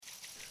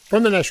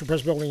From the National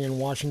Press Building in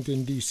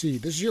Washington, D.C.,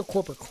 this is your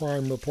Corporate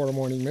Crime Reporter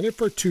Morning Minute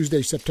for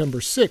Tuesday,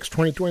 September 6,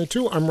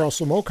 2022. I'm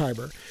Russell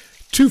Mokhiber.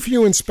 Too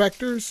few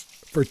inspectors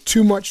for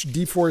too much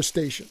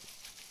deforestation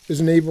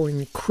is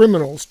enabling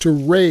criminals to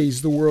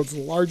raze the world's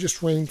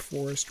largest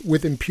rainforest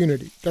with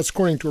impunity. That's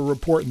according to a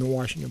report in the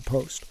Washington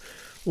Post.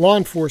 Law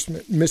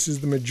enforcement misses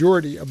the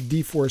majority of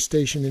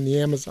deforestation in the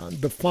Amazon.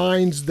 The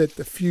fines that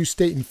the few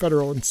state and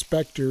federal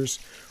inspectors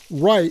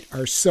write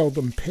are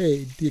seldom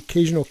paid. The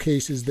occasional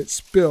cases that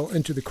spill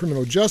into the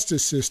criminal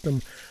justice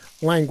system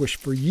languish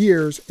for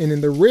years, and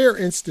in the rare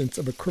instance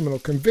of a criminal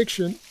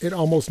conviction, it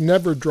almost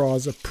never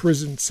draws a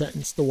prison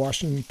sentence, the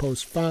Washington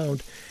Post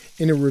found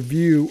in a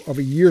review of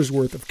a year's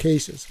worth of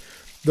cases.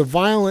 The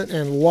violent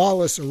and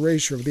lawless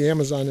erasure of the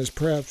Amazon is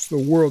perhaps the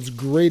world's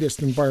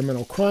greatest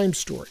environmental crime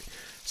story.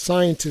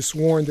 Scientists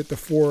warn that the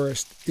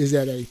forest is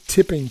at a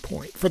tipping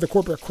point. For the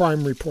Corporate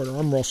Crime Reporter,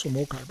 I'm Russell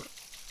Mokhiber.